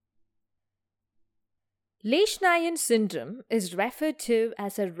Lesch-Nyhan syndrome is referred to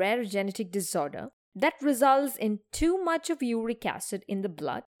as a rare genetic disorder that results in too much of uric acid in the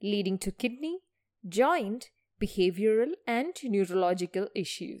blood, leading to kidney, joint, behavioral, and neurological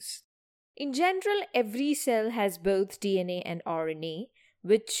issues. In general, every cell has both DNA and RNA,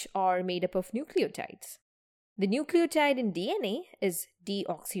 which are made up of nucleotides. The nucleotide in DNA is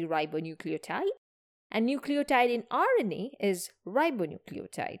deoxyribonucleotide, and nucleotide in RNA is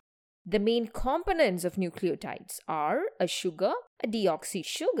ribonucleotide. The main components of nucleotides are a sugar, a deoxy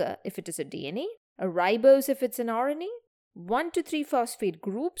sugar if it is a DNA, a ribose if it's an RNA, 1 to 3 phosphate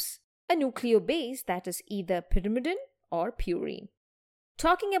groups, a nucleobase that is either pyrimidine or purine.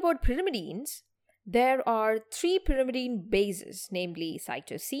 Talking about pyrimidines, there are 3 pyrimidine bases, namely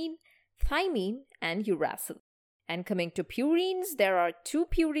cytosine, thymine, and uracil. And coming to purines, there are 2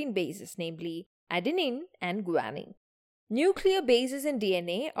 purine bases, namely adenine and guanine. Nucleobases in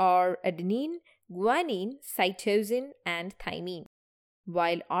DNA are adenine, guanine, cytosine, and thymine,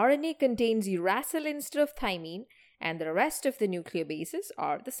 while RNA contains uracil instead of thymine, and the rest of the nucleobases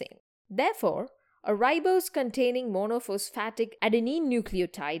are the same. Therefore, a ribose containing monophosphatic adenine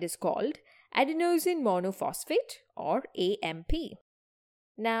nucleotide is called adenosine monophosphate or AMP.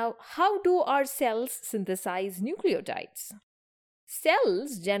 Now, how do our cells synthesize nucleotides?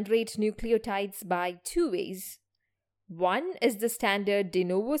 Cells generate nucleotides by 2 ways. One is the standard de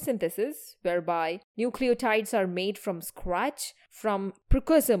novo synthesis, whereby nucleotides are made from scratch from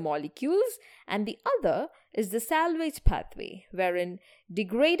precursor molecules, and the other is the salvage pathway, wherein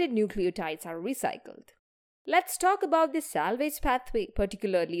degraded nucleotides are recycled. Let's talk about the salvage pathway,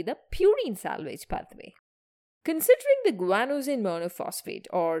 particularly the purine salvage pathway. Considering the guanosine monophosphate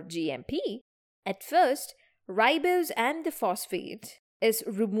or GMP, at first, ribose and the phosphate is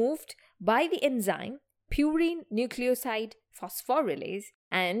removed by the enzyme purine nucleoside phosphorylase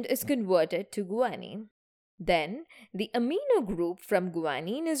and is converted to guanine. Then, the amino group from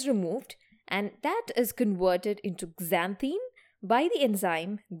guanine is removed and that is converted into xanthine by the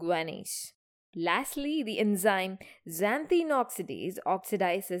enzyme guanase. Lastly, the enzyme xanthine oxidase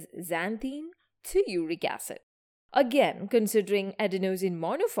oxidizes xanthine to uric acid. Again, considering adenosine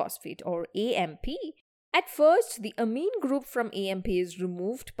monophosphate or AMP, at first the amine group from AMP is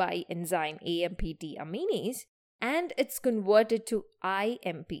removed by enzyme AMP deaminase and it's converted to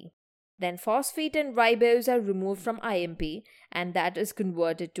IMP. Then phosphate and ribose are removed from IMP and that is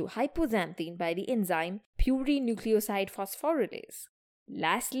converted to hypoxanthine by the enzyme purine nucleoside phosphorylase.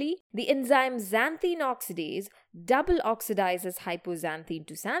 Lastly, the enzyme xanthine oxidase double oxidizes hypoxanthine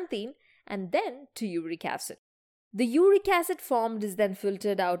to xanthine and then to uric acid. The uric acid formed is then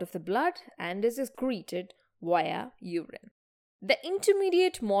filtered out of the blood and is excreted via urine. The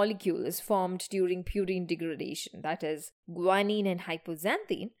intermediate molecule is formed during purine degradation, that is, guanine and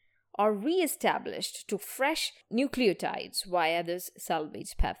hypoxanthine, are re-established to fresh nucleotides via this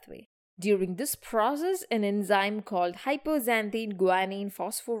salvage pathway. During this process, an enzyme called hypoxanthine guanine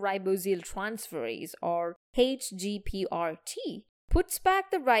phosphoribosyl transferase or HGPRT puts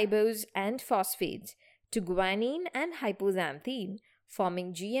back the ribose and phosphates to guanine and hypoxanthine,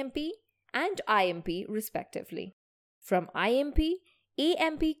 forming GMP and IMP respectively. From IMP,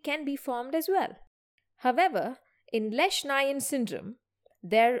 AMP can be formed as well. However, in Lesch-Nyhan syndrome,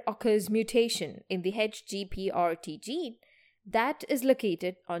 there occurs mutation in the HGPRT gene that is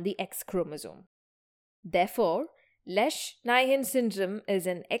located on the X chromosome. Therefore, Lesch-Nyhan syndrome is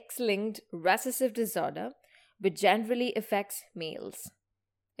an X-linked recessive disorder which generally affects males.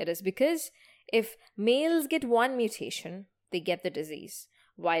 It is because if males get one mutation, they get the disease,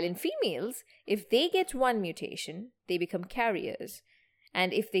 while in females, if they get one mutation, they become carriers,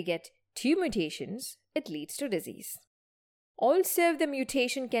 and if they get 2 mutations, it leads to disease. Also, the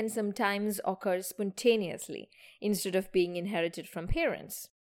mutation can sometimes occur spontaneously instead of being inherited from parents.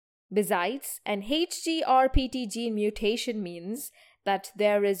 Besides, an HGPRT gene mutation means that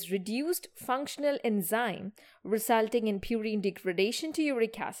there is reduced functional enzyme resulting in purine degradation to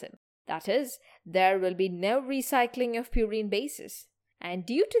uric acid. That is, there will be no recycling of purine bases. And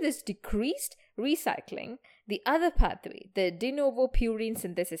due to this decreased recycling, the other pathway, the de novo purine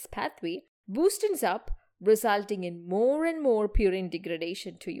synthesis pathway, boostens up, resulting in more and more purine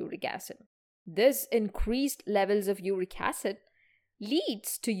degradation to uric acid. This increased levels of uric acid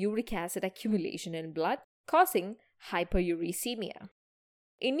leads to uric acid accumulation in blood, causing hyperuricemia.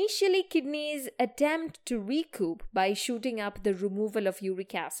 Initially, kidneys attempt to recoup by shooting up the removal of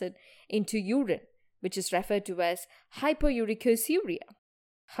uric acid into urine, which is referred to as hyperuricosuria.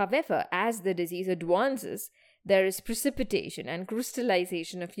 However, as the disease advances, there is precipitation and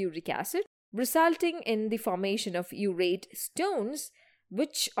crystallization of uric acid, resulting in the formation of urate stones,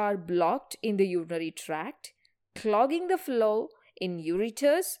 which are blocked in the urinary tract, clogging the flow in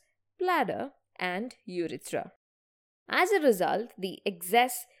ureters, bladder, and urethra. As a result, the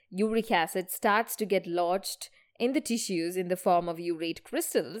excess uric acid starts to get lodged in the tissues in the form of urate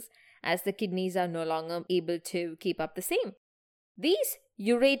crystals, as the kidneys are no longer able to keep up the same. These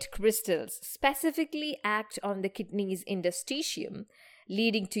urate crystals specifically act on the kidney's interstitium,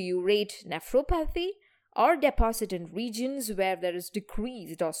 leading to urate nephropathy or deposit in regions where there is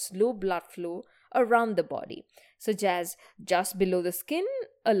decreased or slow blood flow around the body, such as just below the skin,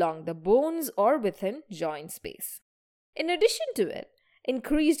 along the bones, or within joint space. In addition to it,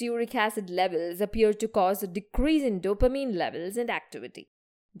 increased uric acid levels appear to cause a decrease in dopamine levels and activity.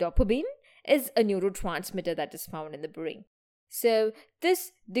 Dopamine is a neurotransmitter that is found in the brain. So,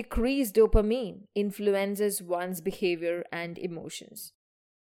 this decreased dopamine influences one's behavior and emotions.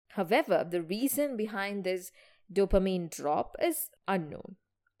 However, the reason behind this dopamine drop is unknown.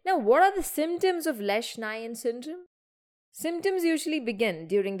 Now, what are the symptoms of Lesch-Nyhan syndrome? Symptoms usually begin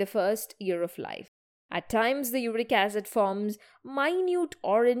during the first year of life. At times, the uric acid forms minute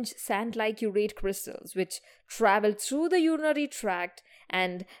orange sand-like urate crystals which travel through the urinary tract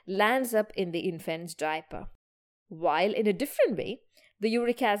and lands up in the infant's diaper. While in a different way, the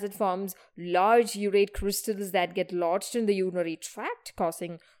uric acid forms large urate crystals that get lodged in the urinary tract,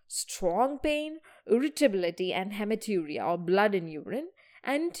 causing strong pain, irritability, and hematuria or blood in urine,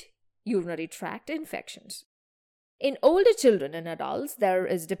 and urinary tract infections. In older children and adults, there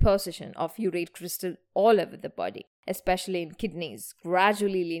is deposition of urate crystal all over the body, especially in kidneys,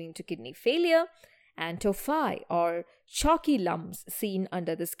 gradually leading to kidney failure, and tophi or chalky lumps seen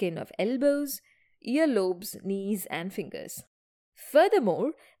under the skin of elbows, earlobes, knees, and fingers.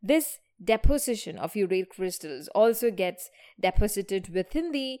 Furthermore, this deposition of urate crystals also gets deposited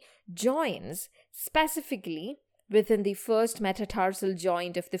within the joints, specifically within the first metatarsal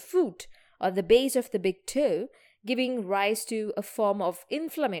joint of the foot or the base of the big toe, giving rise to a form of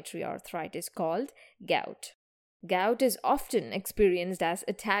inflammatory arthritis called gout. Gout is often experienced as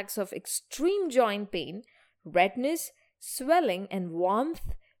attacks of extreme joint pain, redness, swelling, and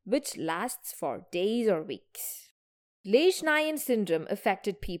warmth, which lasts for days or weeks. Lesch-Nyhan syndrome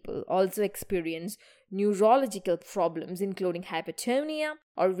affected people also experience neurological problems including hypertonia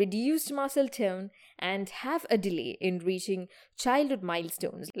or reduced muscle tone and have a delay in reaching childhood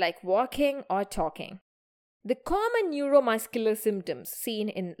milestones like walking or talking. The common neuromuscular symptoms seen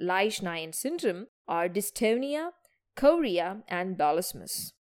in Lesch-Nyhan syndrome are dystonia, chorea, and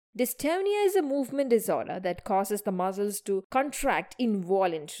ballismus. Dystonia is a movement disorder that causes the muscles to contract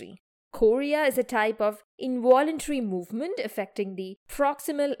involuntarily. Chorea is a type of involuntary movement affecting the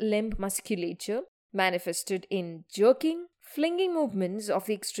proximal limb musculature, manifested in jerking, flinging movements of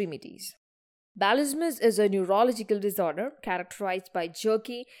the extremities. Ballismus is a neurological disorder characterized by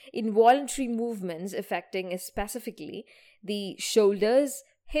jerky, involuntary movements affecting specifically the shoulders,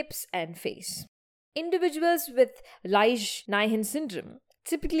 hips, and face. Individuals with Lesch-Nyhan syndrome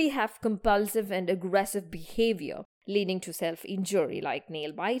typically have compulsive and aggressive behavior, leading to self-injury like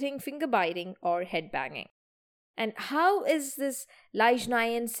nail biting, finger biting, or head banging. And how is this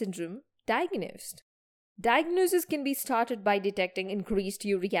Lesch-Nyhan syndrome diagnosed? Diagnosis can be started by detecting increased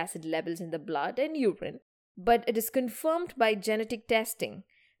uric acid levels in the blood and urine, but it is confirmed by genetic testing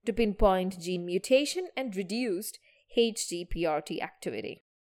to pinpoint gene mutation and reduced HGPRT activity.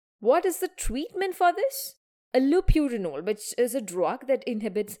 What is the treatment for this? Allopurinol, which is a drug that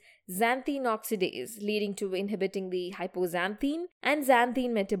inhibits xanthine oxidase, leading to inhibiting the hypoxanthine and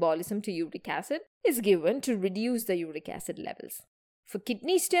xanthine metabolism to uric acid, is given to reduce the uric acid levels. For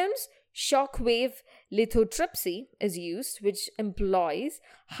kidney stones, shockwave lithotripsy is used, which employs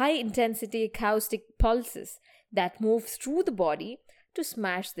high-intensity acoustic pulses that move through the body to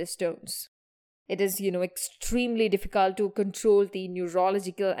smash the stones. It is, extremely difficult to control the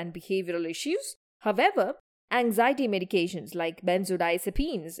neurological and behavioral issues. However, anxiety medications like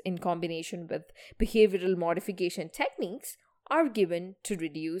benzodiazepines in combination with behavioral modification techniques are given to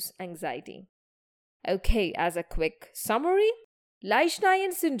reduce anxiety. Okay, as a quick summary,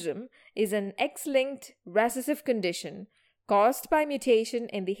 Lesch-Nyhan syndrome is an X-linked recessive condition caused by mutation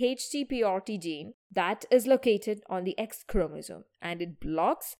in the HGPRT gene that is located on the X chromosome, and it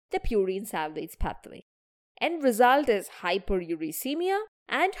blocks the purine salvage pathway. End result is hyperuricemia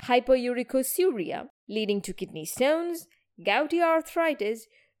and hyperuricosuria, leading to kidney stones, gouty arthritis,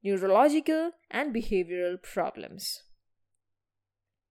 neurological and behavioral problems.